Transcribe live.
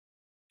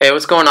Hey,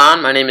 what's going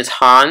on? My name is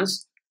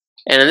Hans,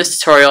 and in this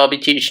tutorial I'll be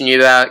teaching you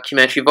about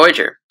QMetry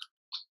Voyager.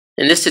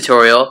 In this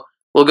tutorial,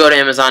 we'll go to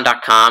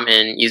Amazon.com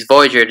and use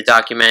Voyager to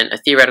document a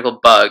theoretical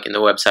bug in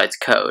the website's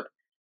code.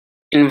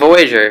 In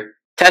Voyager,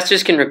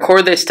 testers can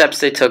record the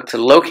steps they took to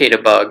locate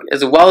a bug,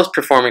 as well as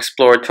perform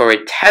exploratory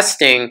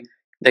testing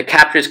that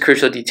captures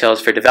crucial details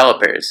for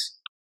developers.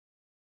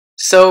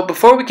 So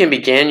before we can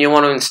begin, you'll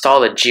want to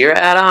install the JIRA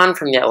add-on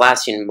from the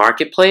Atlassian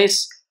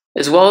Marketplace,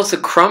 as well as the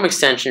Chrome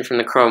extension from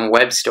the Chrome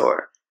Web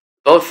Store.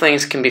 Both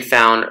links can be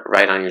found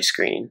right on your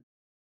screen.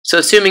 So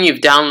assuming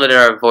you've downloaded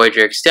our Voyager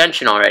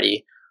extension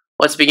already,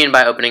 let's begin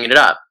by opening it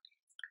up.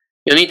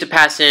 You'll need to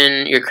pass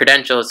in your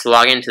credentials to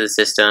log into the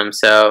system,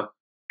 so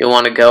you'll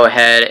want to go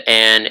ahead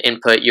and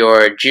input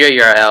your JIRA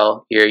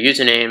URL, your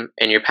username,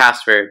 and your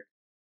password,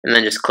 and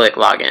then just click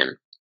Login.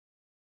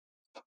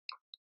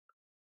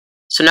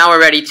 So now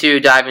we're ready to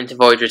dive into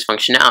Voyager's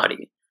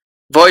functionality.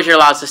 Voyager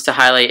allows us to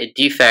highlight a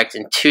defect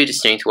in two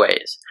distinct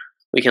ways.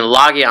 We can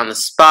log it on the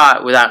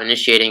spot without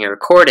initiating a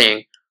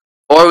recording,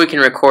 or we can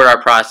record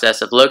our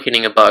process of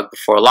locating a bug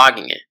before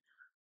logging it.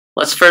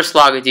 Let's first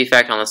log a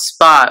defect on the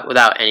spot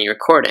without any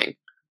recording.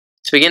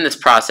 To begin this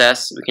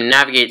process, we can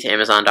navigate to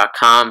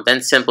Amazon.com,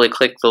 then simply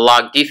click the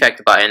Log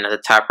Defect button at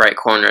the top right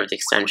corner of the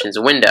extensions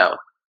window,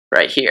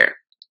 right here.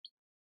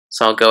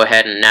 So I'll go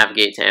ahead and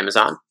navigate to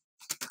Amazon.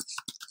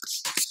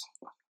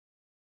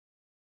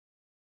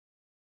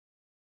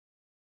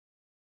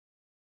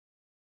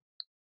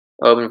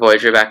 Open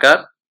Voyager back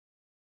up,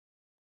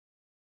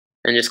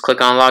 and just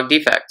click on Log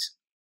Defect.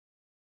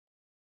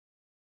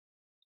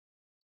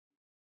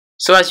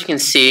 So as you can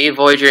see,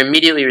 Voyager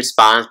immediately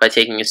responds by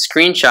taking a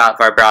screenshot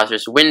of our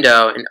browser's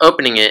window and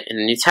opening it in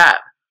a new tab.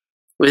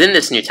 Within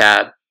this new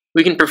tab,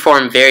 we can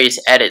perform various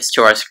edits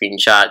to our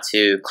screenshot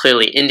to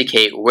clearly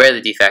indicate where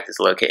the defect is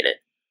located.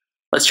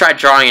 Let's try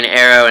drawing an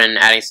arrow and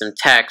adding some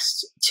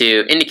text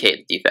to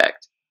indicate the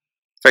defect.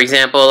 For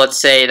example, let's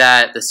say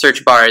that the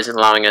search bar isn't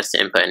allowing us to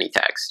input any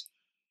text.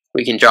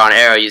 We can draw an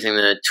arrow using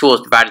the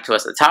tools provided to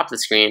us at the top of the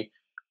screen,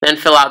 then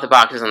fill out the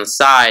boxes on the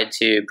side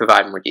to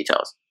provide more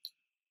details.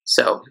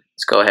 So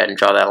let's go ahead and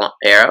draw that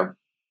arrow.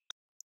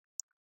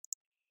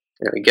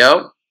 There we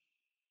go.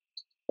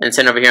 And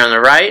then over here on the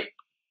right,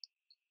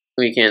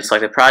 we can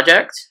select the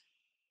project,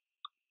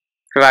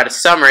 provide a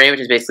summary,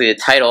 which is basically the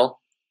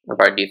title of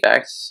our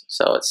defects.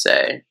 So let's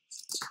say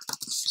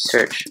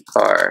search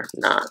bar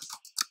not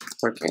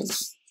working.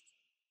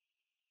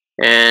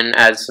 And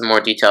add some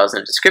more details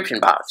in the description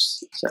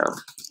box. So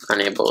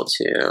unable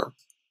to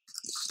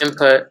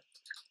input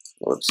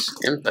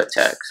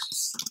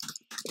text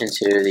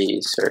into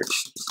the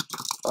search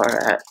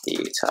bar at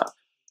the top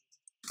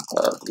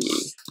of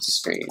the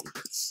screen.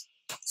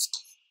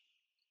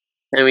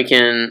 And we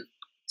can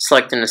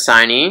select an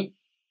assignee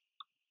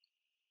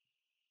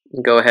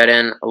and go ahead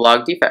and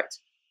log defect.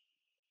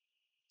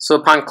 So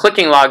upon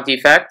clicking log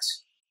defect,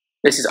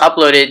 this is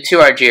uploaded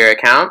to our JIRA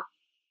account.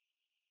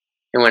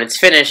 And when it's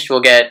finished, we'll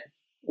get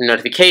a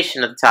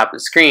notification at the top of the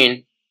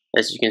screen,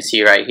 as you can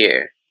see right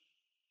here.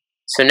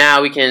 So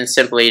now we can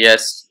simply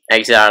just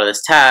exit out of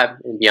this tab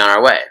and be on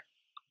our way.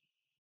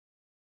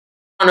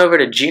 On over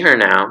to JIRA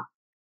now,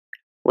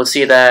 we'll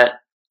see that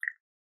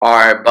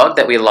our bug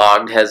that we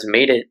logged has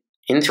made it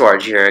into our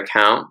JIRA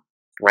account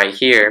right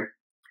here,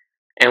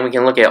 and we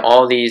can look at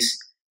all these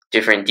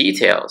different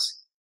details.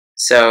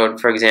 So,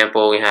 for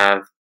example, we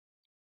have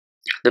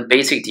the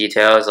basic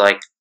details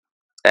like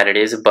that it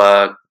is a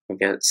bug. We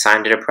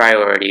assigned it a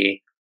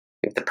priority.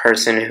 We have the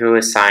person who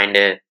assigned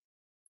it.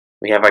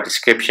 We have our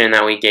description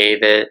that we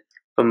gave it.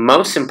 But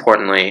most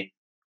importantly,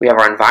 we have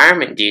our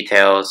environment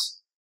details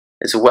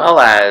as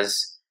well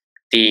as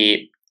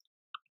the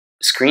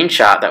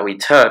screenshot that we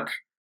took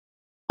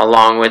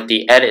along with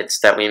the edits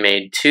that we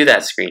made to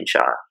that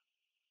screenshot.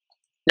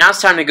 Now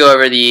it's time to go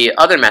over the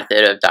other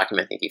method of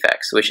documenting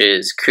defects, which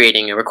is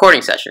creating a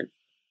recording session.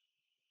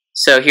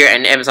 So here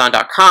at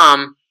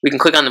Amazon.com, we can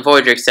click on the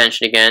Voyager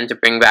extension again to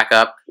bring back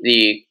up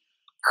the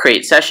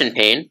Create Session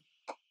pane.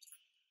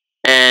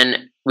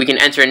 And we can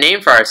enter a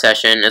name for our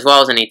session, as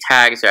well as any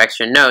tags or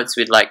extra notes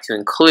we'd like to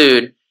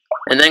include,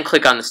 and then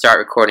click on the Start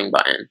Recording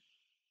button.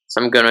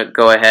 So I'm going to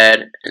go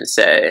ahead and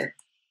say,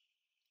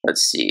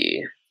 let's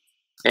see,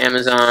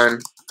 Amazon,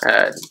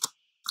 add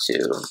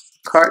to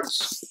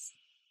carts.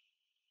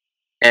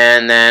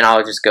 And then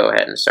I'll just go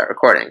ahead and start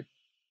recording.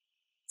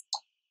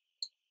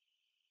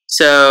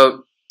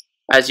 So,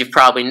 as you've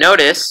probably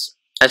noticed,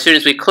 as soon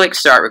as we click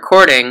Start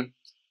Recording,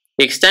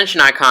 the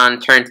extension icon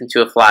turns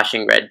into a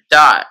flashing red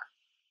dot,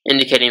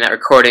 indicating that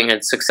recording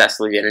had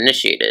successfully been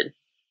initiated.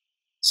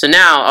 So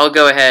now I'll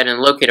go ahead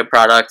and locate a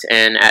product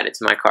and add it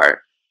to my cart.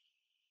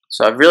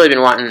 So I've really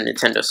been wanting a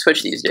Nintendo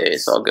Switch these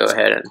days, so I'll go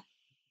ahead and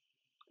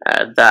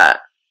add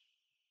that.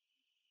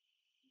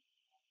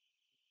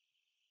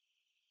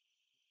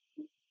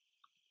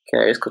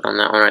 Okay, just click on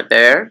that one right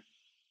there.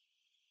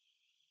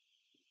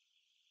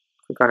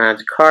 Click on Add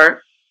to Cart.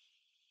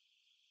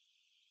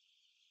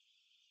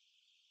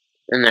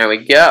 And there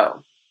we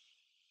go.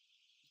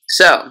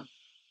 So,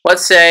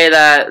 let's say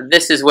that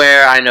this is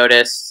where I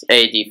noticed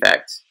a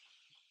defect.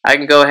 I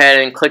can go ahead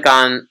and click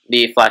on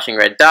the flashing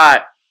red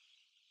dot,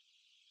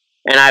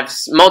 and I have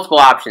multiple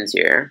options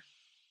here.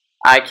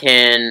 I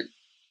can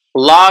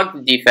log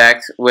the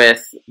defect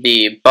with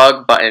the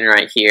bug button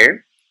right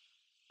here.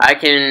 I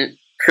can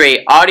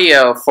create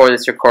audio for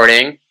this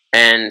recording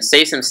and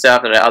say some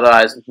stuff that I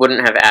otherwise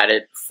wouldn't have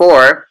added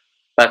before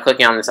by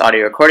clicking on this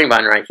audio recording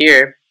button right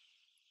here.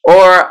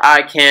 Or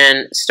I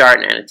can start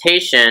an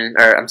annotation,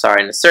 or I'm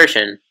sorry, an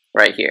assertion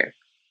right here.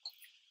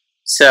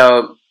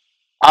 So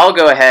I'll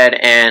go ahead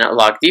and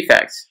log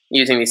defects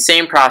using the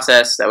same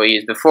process that we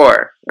used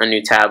before. A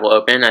new tab will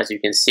open, as you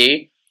can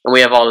see, and we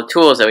have all the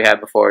tools that we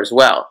had before as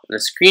well. And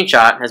the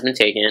screenshot has been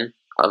taken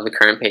of the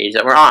current page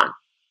that we're on.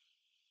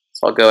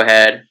 So I'll go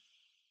ahead,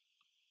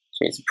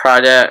 change the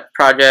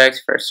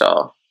project. First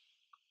I'll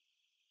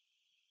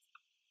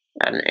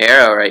add an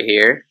arrow right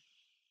here.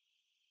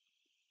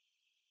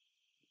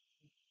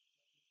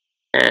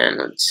 And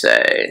let's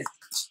say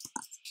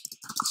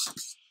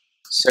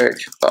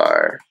search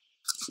bar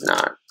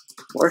not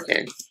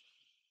working.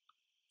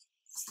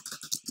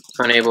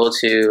 Unable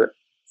to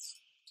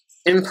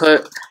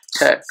input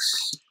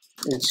text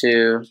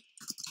into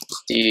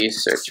the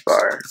search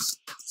bar.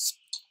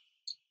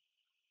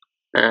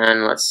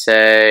 And let's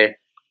say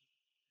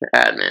the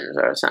admin is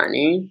our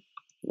assignee.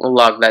 We'll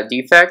log that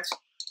defect.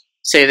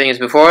 Same thing as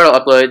before, it'll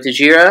upload it to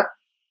JIRA.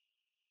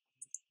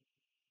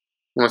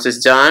 Once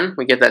it's done,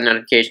 we get that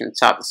notification at the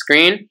top of the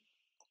screen.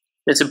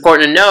 It's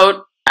important to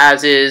note,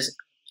 as is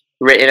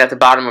written at the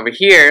bottom over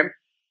here,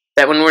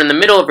 that when we're in the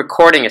middle of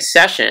recording a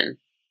session,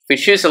 if we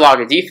choose to log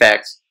a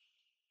defect,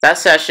 that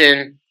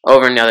session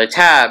over in the other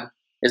tab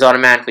is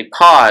automatically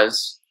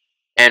paused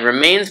and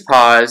remains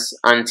paused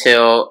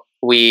until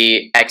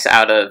we X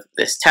out of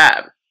this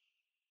tab.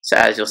 So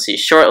as you'll see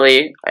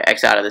shortly, I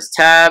X out of this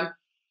tab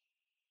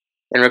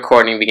and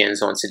recording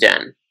begins once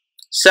again.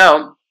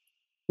 So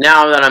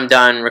now that I'm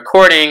done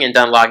recording and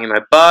done logging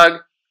my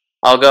bug,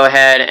 I'll go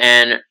ahead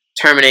and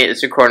terminate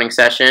this recording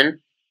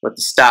session with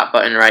the stop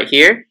button right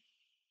here.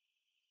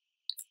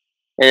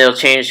 And it'll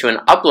change to an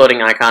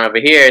uploading icon over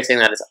here saying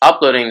that it's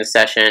uploading the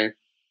session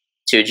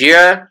to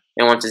JIRA.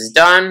 And once it's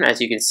done, as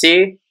you can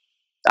see,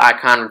 the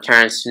icon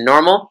returns to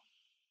normal.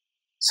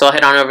 So I'll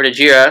head on over to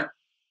JIRA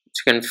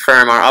to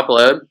confirm our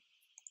upload.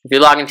 If you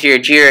log into your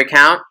JIRA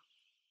account,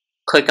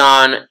 click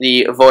on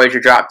the Voyager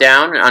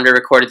drop-down, and under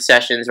Recorded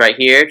Sessions right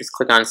here, just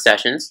click on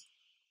Sessions.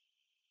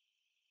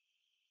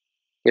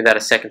 Give that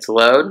a second to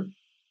load.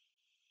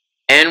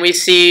 And we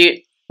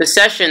see the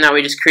session that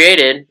we just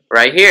created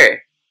right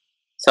here.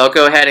 So I'll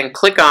go ahead and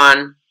click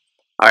on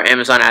our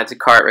Amazon Add to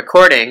Cart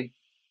recording.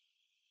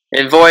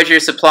 And Voyager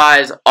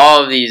supplies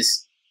all of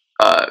these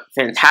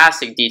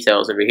fantastic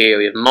details over here.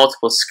 We have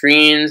multiple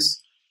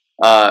screens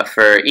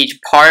for each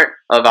part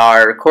of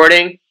our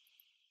recording,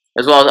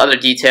 as well as other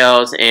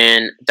details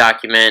in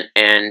document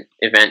and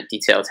event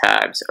detail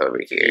tabs over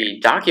here. The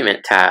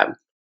document tab,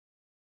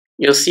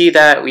 you'll see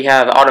that we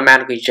have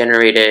automatically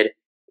generated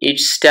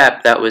each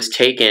step that was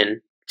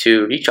taken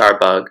to reach our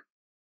bug,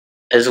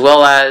 as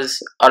well as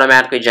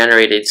automatically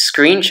generated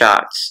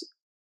screenshots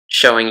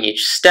showing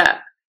each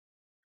step.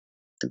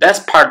 The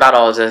best part about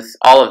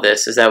all of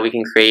this is that we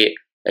can create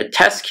a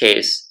test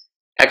case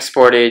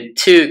exported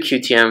to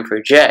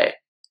QTM4J.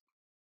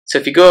 So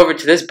if you go over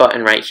to this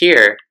button right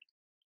here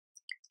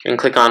and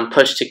click on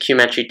Push to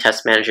QMetry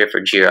Test Manager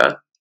for JIRA,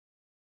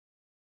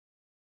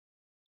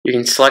 you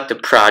can select a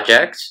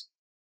project.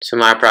 So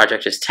my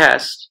project is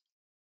test,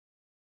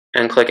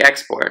 and click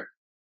Export.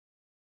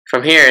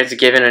 From here, it's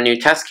given a new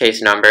test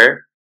case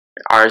number.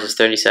 Ours is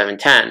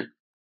 3710.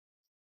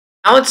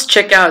 Now let's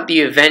check out the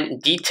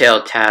Event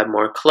Detail tab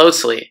more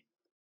closely.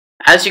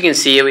 As you can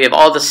see, we have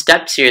all the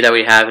steps here that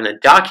we have in the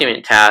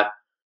Document tab.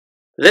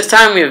 This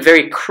time we have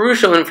very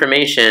crucial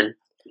information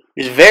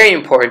which is very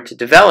important to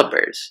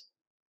developers.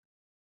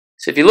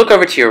 So if you look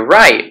over to your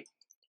right,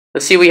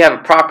 you'll see we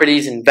have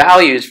properties and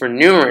values for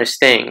numerous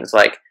things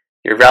like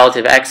your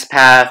relative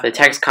XPath, the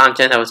text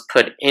content that was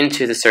put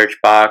into the search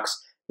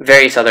box,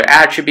 various other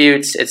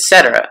attributes,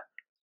 etc.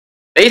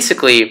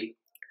 Basically,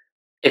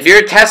 if you're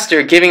a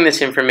tester giving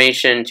this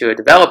information to a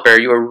developer,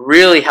 you are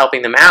really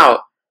helping them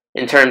out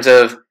in terms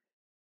of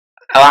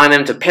allowing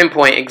them to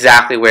pinpoint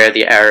exactly where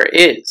the error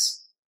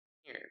is.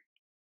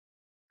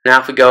 Now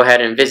if we go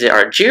ahead and visit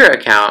our JIRA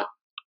account,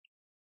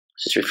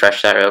 just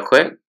refresh that real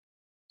quick,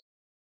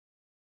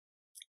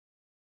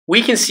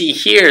 we can see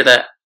here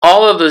that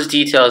all of those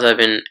details have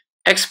been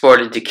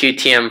exported to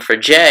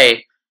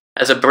QTM4J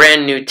as a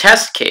brand new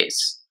test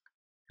case.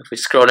 If we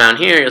scroll down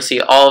here, you'll see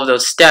all of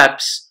those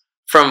steps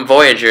from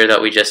Voyager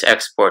that we just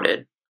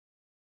exported.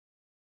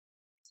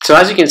 So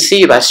as you can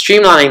see, by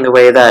streamlining the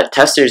way that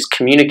testers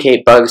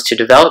communicate bugs to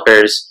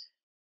developers,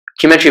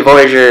 QMetry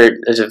Voyager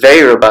is a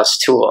very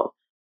robust tool.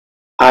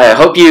 I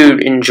hope you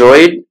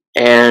enjoyed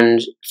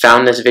and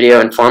found this video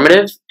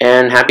informative,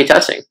 and happy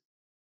testing.